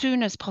out as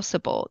soon as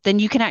possible, then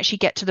you can actually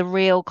get to the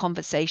real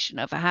conversation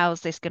of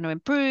how's this going to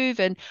improve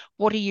and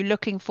what are you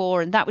looking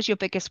for? And that was your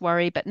biggest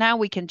worry. But now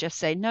we can just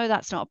say, no,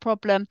 that's not a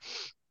problem.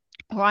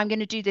 Or I'm going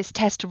to do this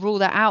test to rule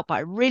that out, but I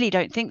really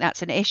don't think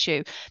that's an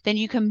issue. Then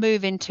you can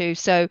move into,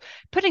 so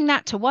putting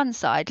that to one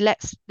side,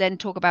 let's then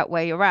talk about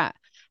where you're at.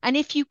 And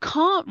if you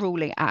can't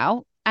rule it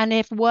out, and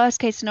if worst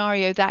case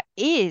scenario that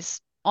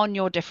is on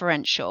your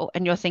differential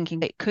and you're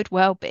thinking it could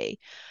well be,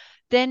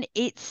 then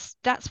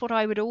that's what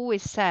I would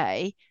always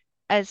say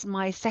as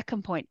my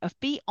second point of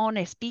be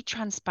honest, be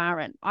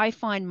transparent. I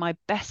find my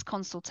best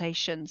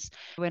consultations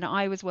when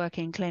I was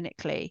working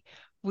clinically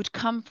would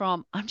come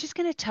from, I'm just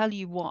going to tell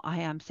you what I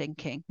am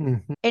thinking.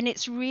 Mm-hmm. And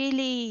it's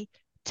really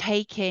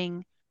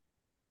taking,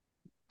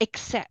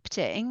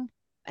 accepting,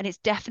 and it's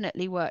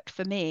definitely worked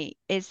for me,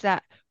 is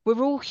that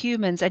we're all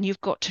humans and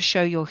you've got to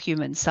show your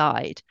human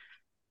side.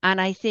 And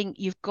I think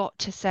you've got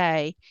to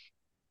say,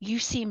 you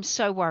seem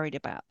so worried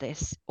about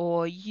this,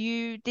 or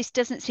this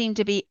doesn't seem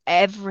to be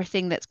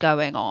everything that's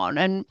going on.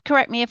 And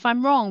correct me if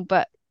I'm wrong,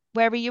 but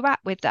where are you at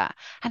with that?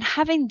 And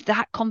having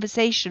that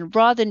conversation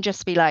rather than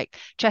just be like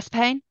chest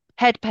pain,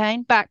 head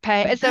pain, back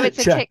pain, as though it's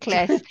a Check. tick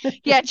list.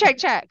 Yeah,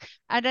 check.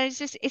 And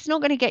it's not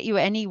going to get you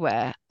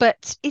anywhere,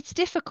 but it's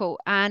difficult.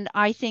 And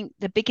I think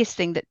the biggest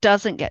thing that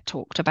doesn't get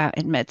talked about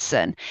in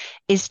medicine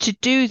is to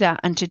do that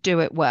and to do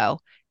it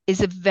well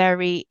is a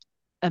very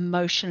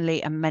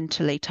emotionally and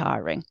mentally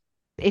tiring.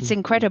 It's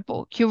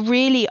incredible. You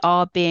really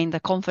are being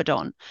the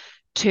confidant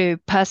to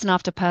person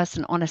after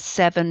person on a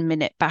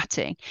 7-minute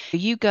batting.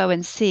 You go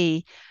and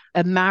see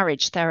a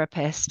marriage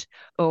therapist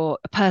or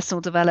a personal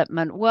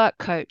development work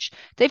coach,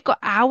 they've got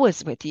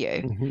hours with you.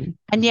 Mm-hmm.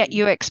 And yet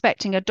you're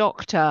expecting a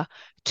doctor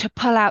to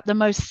pull out the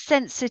most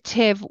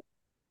sensitive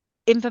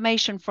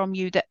information from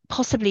you that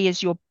possibly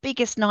is your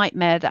biggest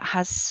nightmare that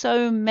has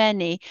so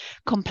many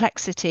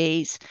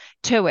complexities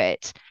to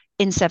it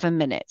in 7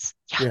 minutes.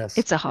 Yeah, Yes.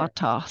 it's a hard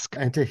task.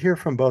 And to hear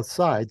from both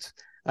sides,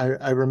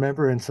 I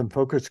remember in some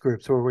focus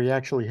groups where we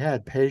actually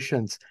had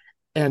patients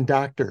and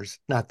doctors,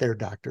 not their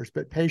doctors,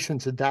 but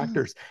patients and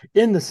doctors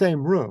in the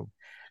same room.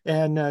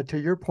 And to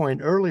your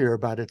point earlier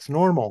about it's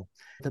normal,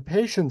 the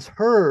patients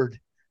heard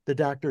the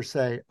doctor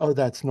say, oh,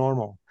 that's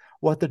normal.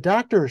 What the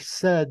doctor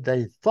said,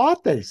 they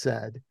thought they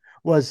said,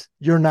 was,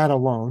 you're not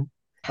alone.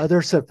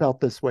 Others have felt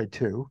this way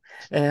too.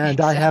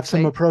 And I have some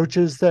Exactly.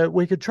 approaches that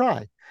we could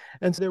try.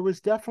 And so there was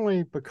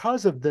definitely,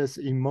 because of this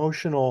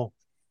emotional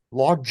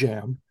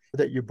logjam,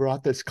 that you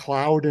brought this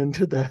cloud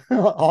into the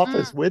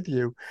office with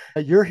you,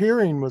 your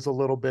hearing was a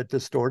little bit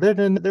distorted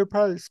and their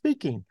probably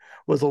speaking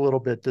was a little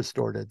bit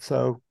distorted.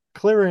 So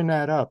clearing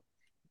that up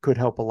could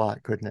help a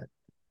lot, couldn't it?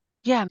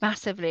 Yeah,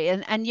 massively.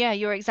 And yeah,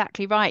 you're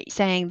exactly right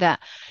saying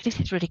that this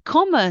is really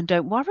common.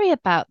 Don't worry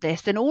about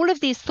this. And all of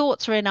these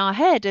thoughts are in our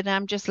head. And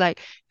I'm just like,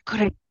 you've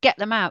got to get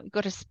them out. You've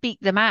got to speak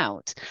them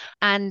out.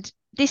 And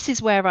this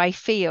is where I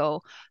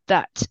feel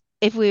that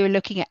if we were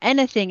looking at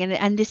anything,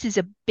 and this is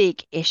a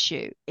big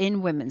issue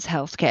in women's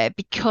healthcare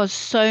because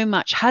so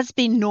much has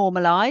been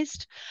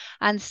normalized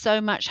and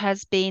so much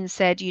has been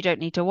said, you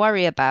don't need to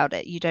worry about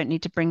it. You don't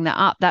need to bring that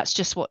up. That's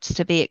just what's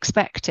to be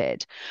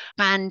expected.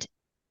 And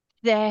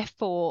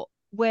therefore,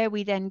 where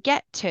we then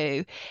get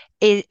to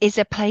is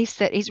a place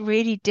that is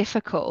really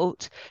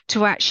difficult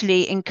to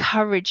actually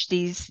encourage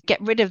these, get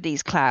rid of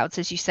these clouds,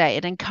 as you say,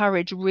 and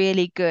encourage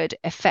really good,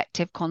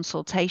 effective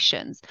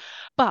consultations.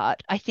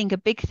 But I think a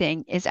big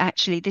thing is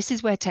actually this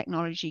is where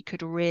technology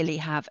could really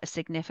have a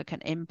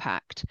significant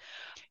impact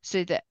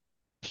so that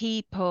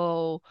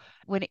people,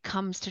 when it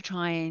comes to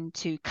trying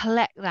to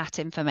collect that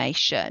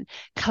information,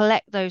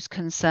 collect those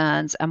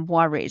concerns and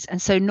worries.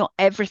 And so not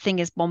everything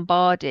is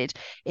bombarded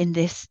in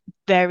this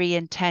very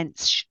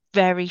intense,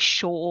 very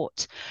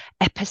short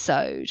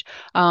episode.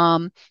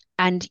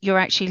 And you're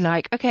actually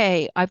like,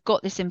 okay, I've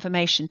got this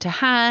information to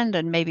hand,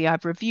 and maybe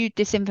I've reviewed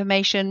this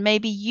information.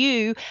 Maybe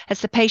you, as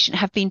the patient,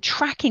 have been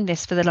tracking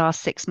this for the last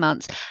 6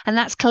 months, and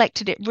that's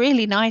collected it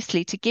really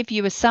nicely to give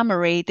you a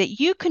summary that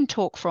you can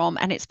talk from,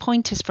 and it's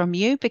pointers from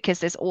you because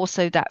there's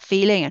also that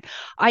feeling. And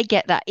I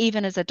get that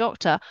even as a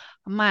doctor.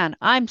 Man,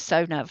 I'm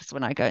so nervous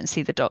when I go and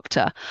see the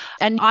doctor.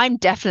 And I'm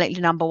definitely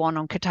number one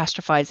on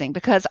catastrophizing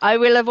because I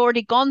will have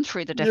already gone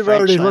through the You've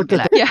already differential and looked be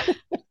at like,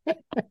 yeah.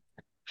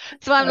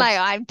 So I'm like,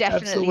 I'm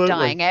definitely absolutely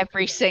dying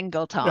every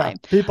single Yeah. time.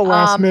 People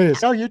ask me,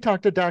 oh, you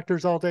talk to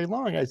doctors all day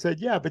long. I said,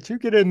 yeah, but you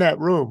get in that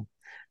room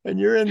and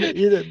you're in the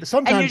either And you're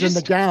sometimes in the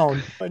just,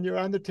 gown and you're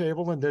on the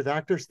table and the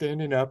doctor's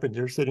standing up and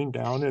you're sitting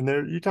down and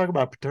there you talk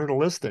about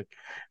paternalistic.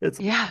 It's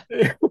yeah,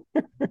 it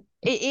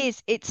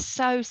is. It's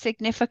so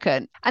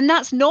significant. And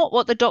that's not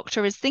what the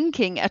doctor is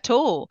thinking at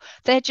all.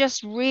 They're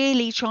just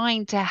really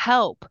trying to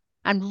help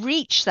and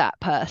reach that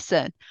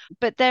person.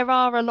 But there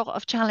are a lot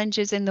of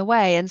challenges in the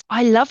way. And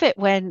I love it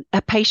when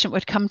a patient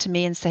would come to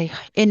me and say,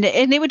 and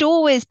it would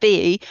always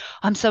be,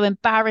 I'm so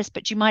embarrassed,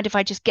 but do you mind if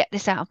I just get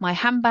this out of my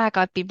handbag?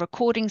 I've been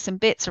recording some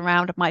bits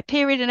around my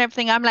period and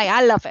everything. I'm like,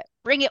 I love it.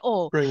 Bring it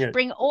all. Bring it.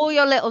 Bring all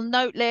your little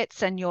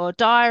notelets and your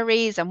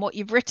diaries and what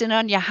you've written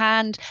on your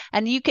hand.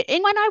 And you can,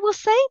 and when I will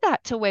say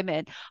that to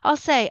women, I'll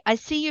say, I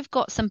see you've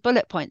got some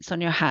bullet points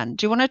on your hand.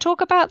 Do you want to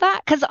talk about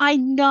that? Because I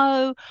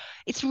know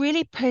it's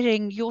really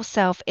putting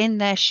yourself in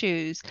their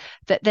shoes,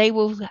 that they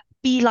will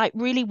be like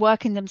really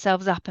working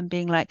themselves up and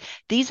being like,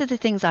 these are the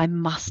things I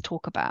must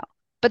talk about.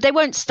 But they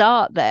won't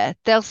start there.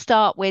 They'll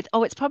start with,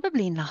 oh, it's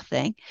probably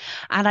nothing.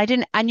 And I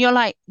didn't, and you're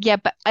like, yeah,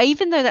 but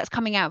even though that's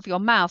coming out of your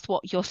mouth,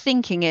 what you're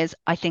thinking is,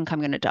 I think I'm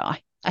going to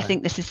die. I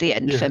think this is the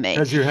end for me.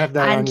 Because you have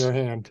that on And your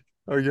hand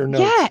or your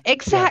notes. yeah,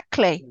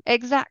 exactly.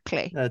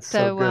 That's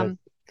so good.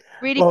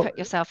 Really put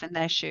yourself in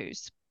their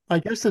shoes. My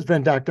guest has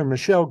been Dr.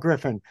 Michelle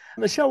Griffin.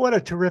 Michelle, what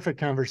a terrific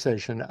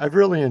conversation. I've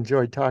really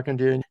enjoyed talking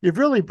to you. And you've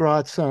really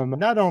brought some,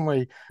 not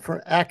only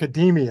for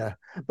academia,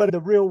 but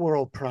the real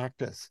world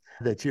practice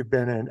that you've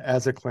been in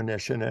as a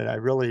clinician. And I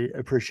really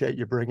appreciate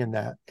you bringing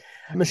that.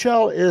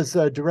 Michelle is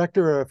a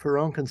director of her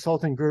own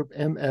consulting group,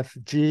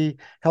 MFG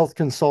Health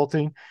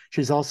Consulting.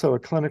 She's also a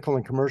clinical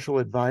and commercial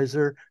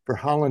advisor for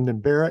Holland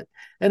and Barrett,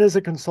 and is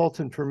a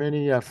consultant for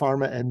many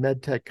pharma and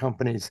medtech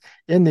companies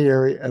in the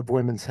area of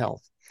women's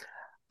health.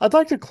 I'd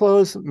like to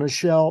close,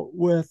 Michelle,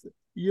 with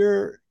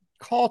your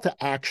call to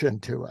action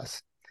to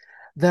us,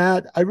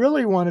 that I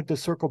really wanted to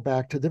circle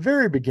back to the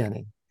very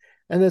beginning.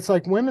 And it's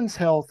like women's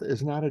health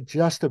is not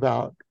just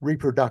about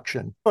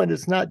reproduction, and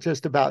it's not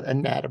just about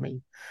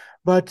anatomy,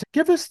 but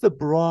give us the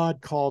broad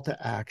call to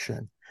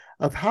action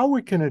of how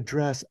we can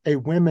address a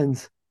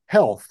women's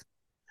health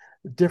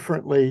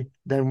differently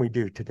than we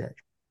do today.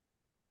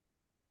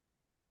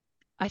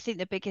 I think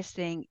the biggest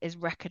thing is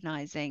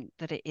recognizing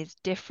that it is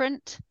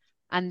different,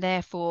 and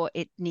therefore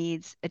it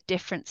needs a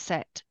different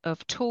set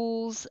of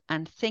tools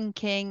and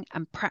thinking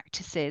and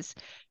practices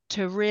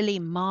to really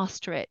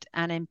master it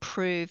and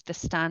improve the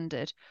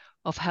standard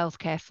of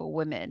healthcare for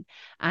women.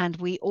 And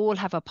we all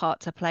have a part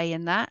to play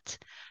in that.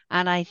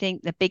 And I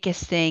think the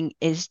biggest thing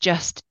is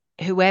just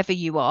whoever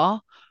you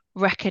are,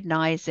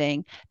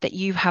 recognizing that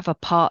you have a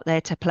part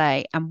there to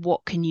play, and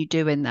what can you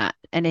do in that.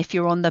 And if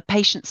you're on the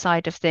patient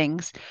side of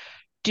things,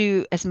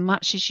 do as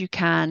much as you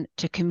can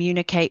to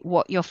communicate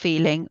what you're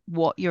feeling,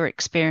 what you're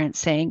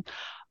experiencing,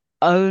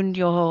 own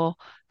your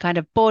kind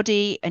of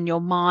body and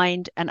your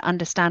mind, and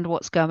understand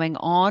what's going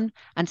on,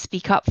 and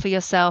speak up for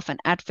yourself and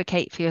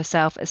advocate for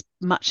yourself as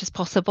much as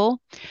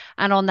possible.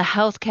 And on the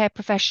healthcare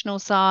professional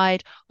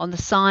side, on the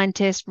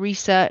scientist,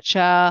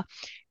 researcher,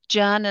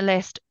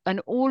 journalist,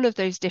 and all of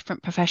those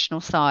different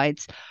professional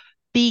sides,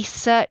 be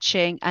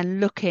searching and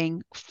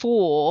looking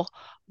for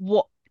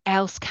what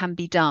else can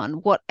be done,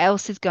 what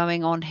else is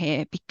going on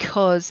here,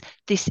 because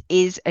this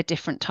is a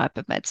different type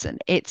of medicine.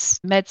 It's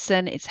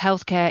medicine, it's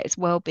healthcare, it's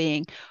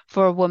well-being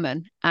for a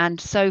woman. And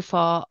so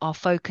far, our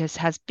focus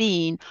has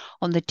been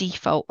on the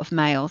default of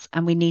males,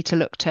 and we need to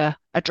look to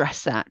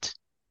address that.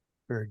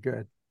 Very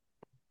good.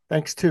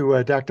 Thanks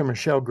to Dr.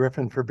 Michelle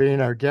Griffin for being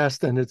our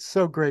guest. And it's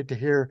so great to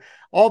hear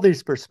all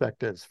these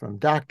perspectives from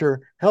doctor,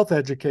 health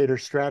educator,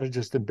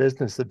 strategist, and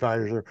business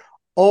advisor,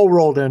 all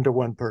rolled into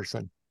one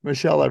person.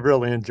 Michelle, I've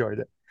really enjoyed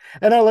it.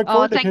 And I look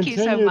forward to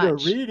continue to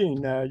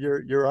reading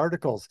your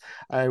articles.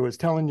 I was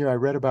telling you I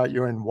read about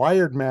you in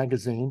Wired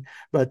magazine,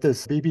 but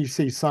this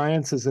BBC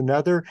Science is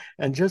another.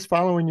 And just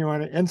following you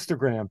on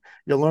Instagram,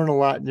 you'll learn a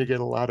lot and you get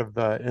a lot of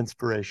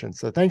inspiration.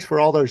 So thanks for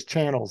all those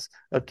channels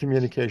of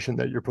communication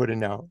that you're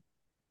putting out.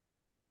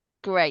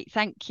 Great.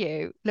 Thank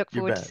you. Look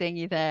forward to seeing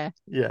you there.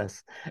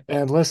 Yes.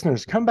 And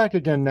listeners, come back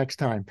again next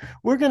time.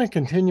 We're going to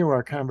continue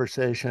our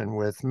conversation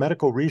with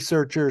medical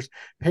researchers,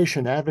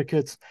 patient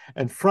advocates,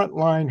 and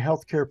frontline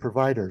healthcare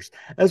providers,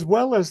 as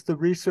well as the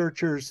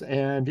researchers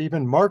and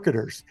even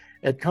marketers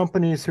at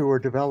companies who are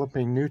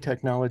developing new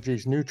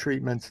technologies, new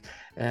treatments,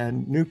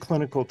 and new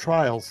clinical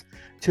trials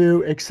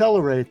to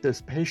accelerate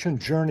this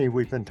patient journey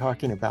we've been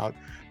talking about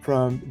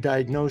from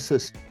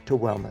diagnosis to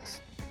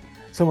wellness.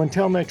 So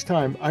until next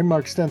time, I'm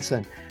Mark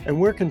Stinson,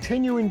 and we're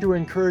continuing to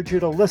encourage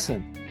you to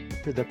listen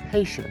to the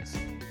patients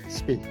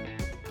speak.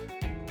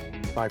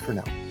 Bye for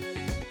now.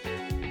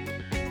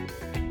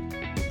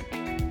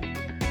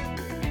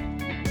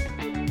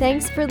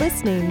 Thanks for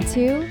listening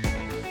to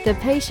The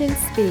Patients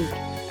Speak,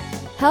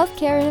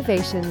 Healthcare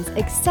Innovations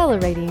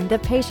Accelerating the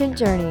Patient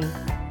Journey,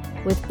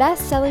 with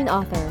best-selling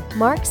author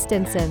Mark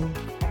Stinson.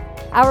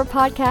 Our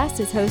podcast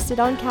is hosted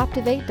on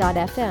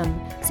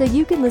Captivate.fm, so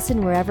you can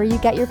listen wherever you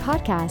get your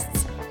podcasts.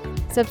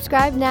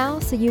 Subscribe now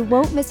so you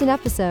won't miss an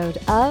episode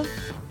of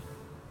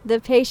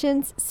The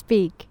Patients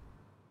Speak.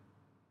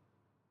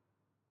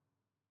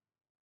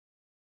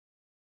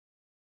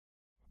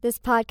 This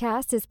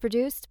podcast is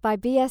produced by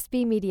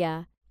BSB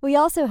Media. We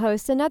also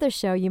host another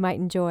show you might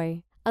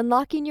enjoy,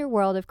 Unlocking Your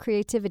World of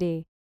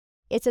Creativity.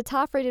 It's a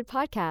top-rated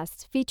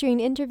podcast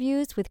featuring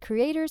interviews with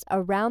creators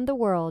around the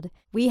world.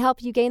 We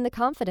help you gain the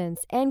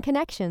confidence and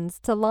connections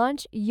to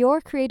launch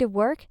your creative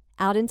work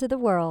out into the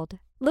world.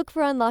 Look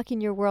for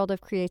Unlocking Your World of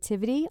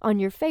Creativity on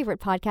your favorite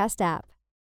podcast app.